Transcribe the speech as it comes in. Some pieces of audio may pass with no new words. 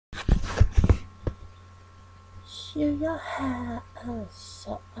your hat,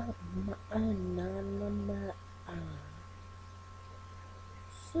 so my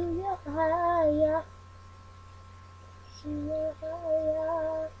so your higher, so your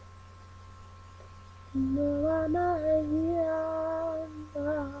higher, no I'm here.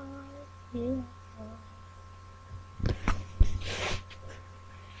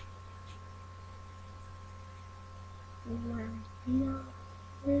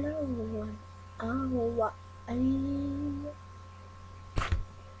 No, no, oh, I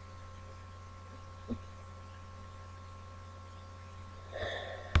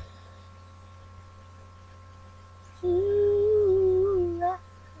see.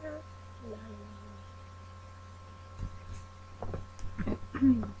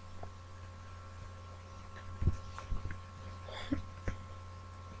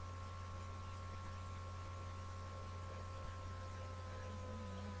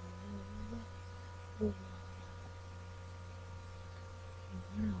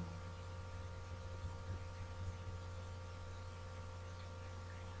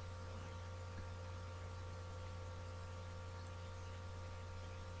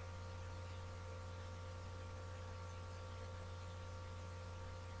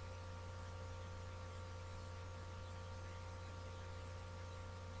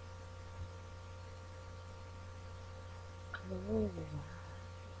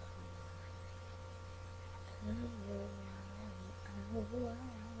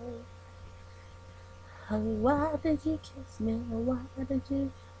 Why did you kiss me? Why did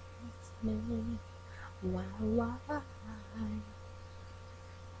you kiss me? Why?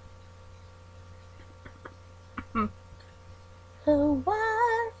 Oh,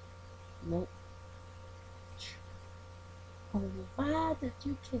 why? No. Oh, why did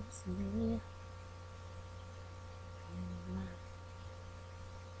you kiss me? Oh, why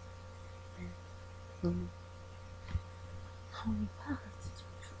did you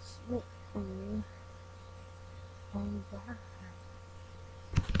kiss me? Oh, why?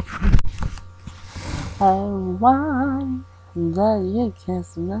 Oh, why did you kiss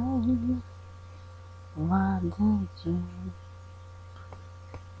me? Why did you?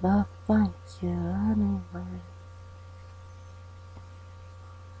 But thank you anyway.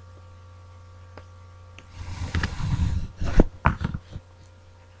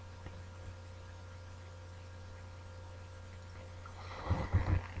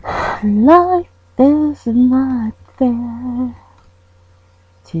 Life is not fair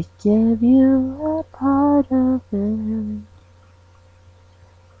to give you a part of it,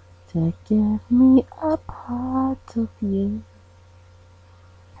 to give me a part of you,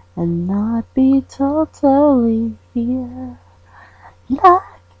 and not be totally here. Life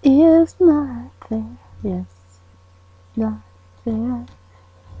is not fair, yes, not fair.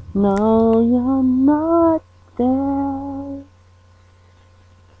 No, you're not there.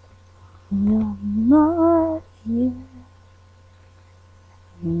 You're not here.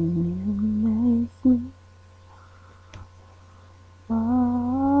 You make me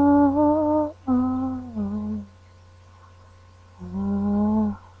oh, oh,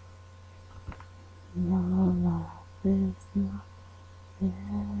 oh. No, life is not fair.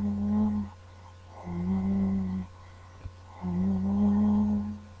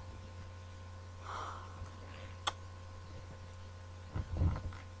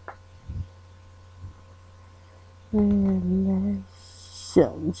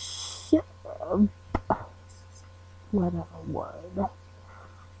 Relationship. What a word.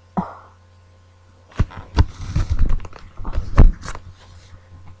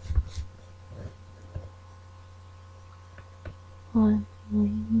 When we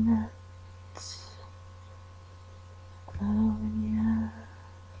met, oh yeah,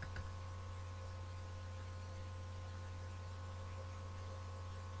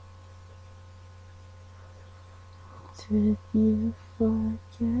 did you forget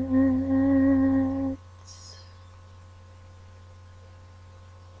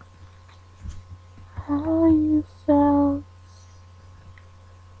how you felt,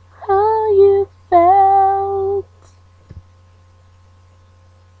 how you felt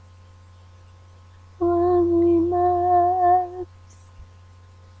when we met?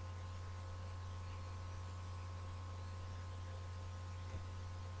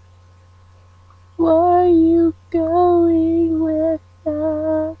 Were you going with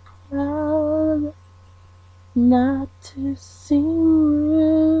the crowd, not to seem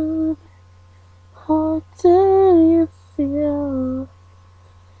rude, or do you feel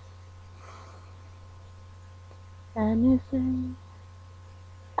anything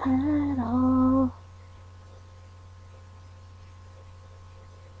at all?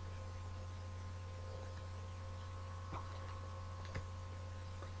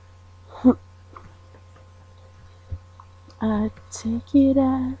 I take it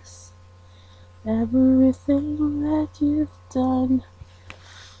as everything that you've done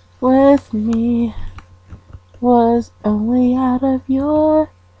with me was only out of your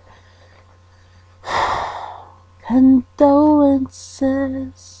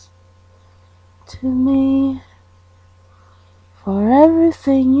condolences to me for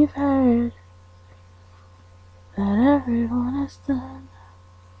everything you've heard that everyone has done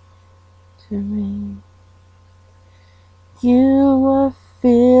to me. You were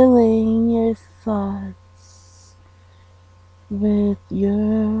filling your thoughts with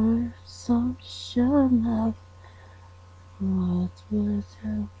your assumption of what would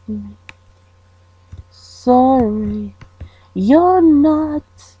help me. Sorry, you're not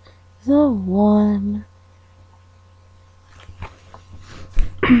the one.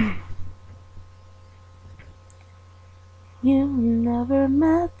 You never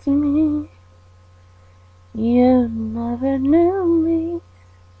met me. You never knew me.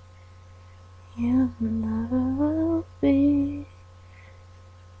 You never will be.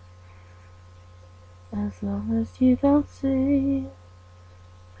 As long as you don't see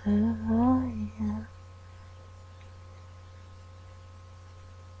who I am.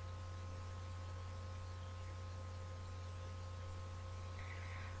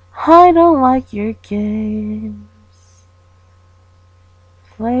 I don't like your games.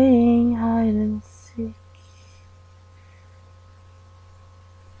 Playing hide and seek.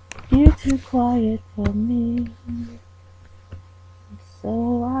 You're too quiet for me,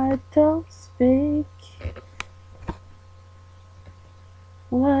 so I don't speak.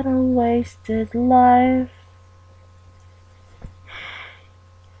 What a wasted life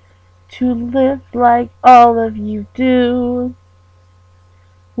to live like all of you do.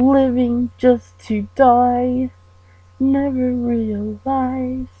 Living just to die. Never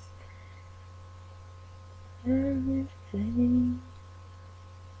realize everything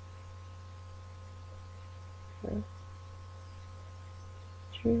that's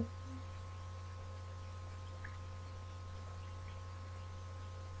true.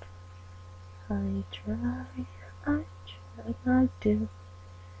 I try, I do.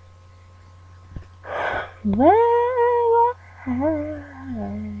 Where the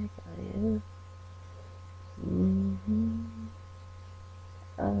heck are you?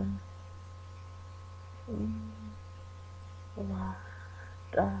 La,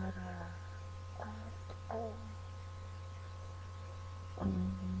 da, da,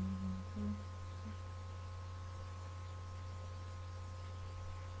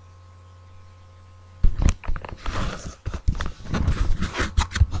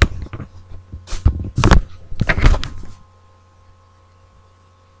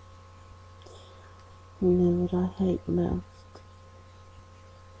 You know what I hate most?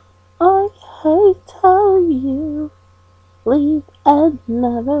 I hate how you leave and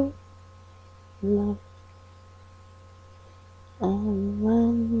never love. And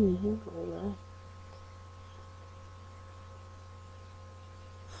when you left,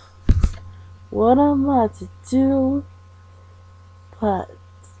 what am I to do but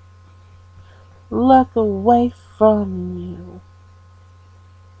look away from you?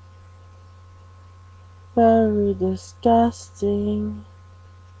 Very disgusting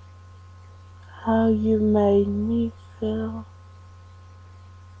how you made me feel.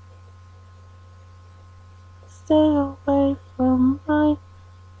 Stay away from my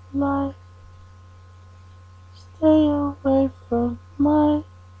life. Stay away from my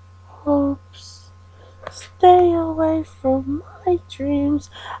hopes. Stay away from my dreams.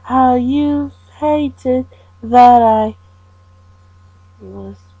 How you've hated that I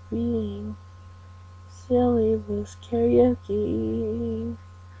was being silly with karaoke.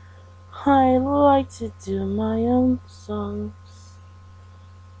 I like to do my own songs.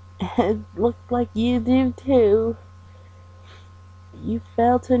 It looked like you do too. You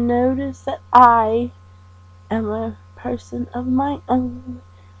fail to notice that I am a person of my own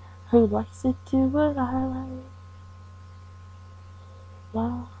who likes to do what I like.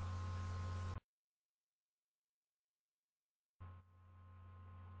 Well,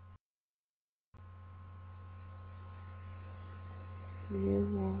 you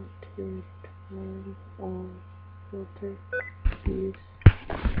want to turn on filter use.